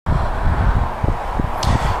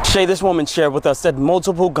Shay, this woman shared with us that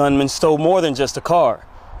multiple gunmen stole more than just a car.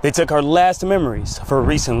 They took her last memories of her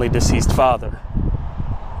recently deceased father.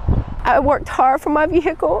 I worked hard for my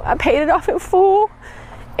vehicle. I paid it off in full,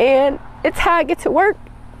 and it's how I get to work.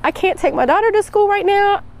 I can't take my daughter to school right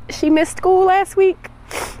now. She missed school last week.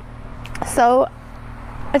 So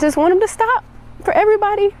I just want him to stop for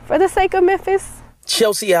everybody, for the sake of Memphis.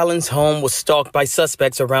 Chelsea Allen's home was stalked by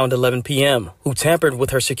suspects around 11 p.m. who tampered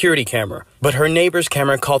with her security camera. But her neighbor's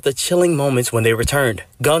camera caught the chilling moments when they returned,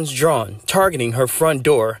 guns drawn, targeting her front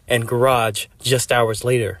door and garage just hours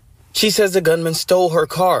later. She says the gunman stole her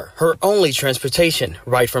car, her only transportation,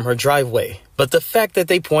 right from her driveway. But the fact that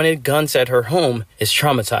they pointed guns at her home is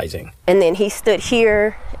traumatizing. And then he stood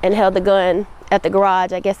here and held the gun at the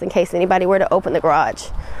garage, I guess in case anybody were to open the garage.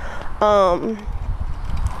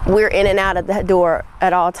 We're in and out of the door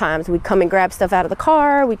at all times. We come and grab stuff out of the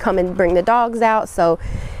car. We come and bring the dogs out. So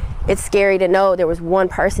it's scary to know there was one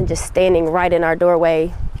person just standing right in our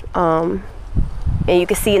doorway. And you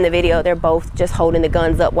can see in the video, they're both just holding the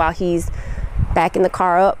guns up while he's backing the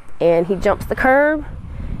car up, and he jumps the curb,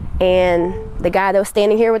 and the guy that was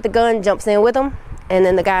standing here with the gun jumps in with him, and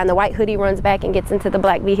then the guy in the white hoodie runs back and gets into the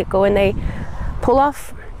black vehicle, and they pull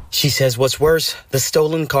off. She says what's worse, the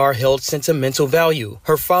stolen car held sentimental value.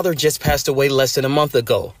 Her father just passed away less than a month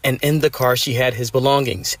ago, and in the car she had his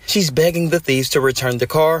belongings. She's begging the thieves to return the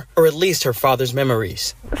car, or at least her father's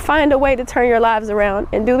memories. Find a way to turn your lives around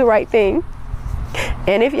and do the right thing.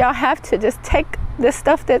 And if y'all have to just take the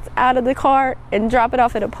stuff that's out of the car and drop it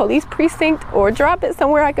off at a police precinct or drop it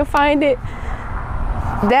somewhere I can find it,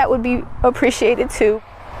 that would be appreciated too.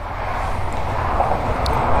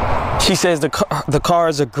 She says the car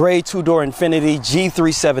is a gray two-door Infiniti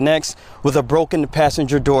G37X with a broken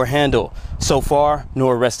passenger door handle. So far, no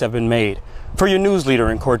arrests have been made. For your news leader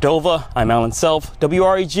in Cordova, I'm Alan Self,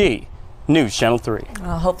 WREG, News Channel 3.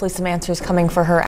 Hopefully some answers coming for her.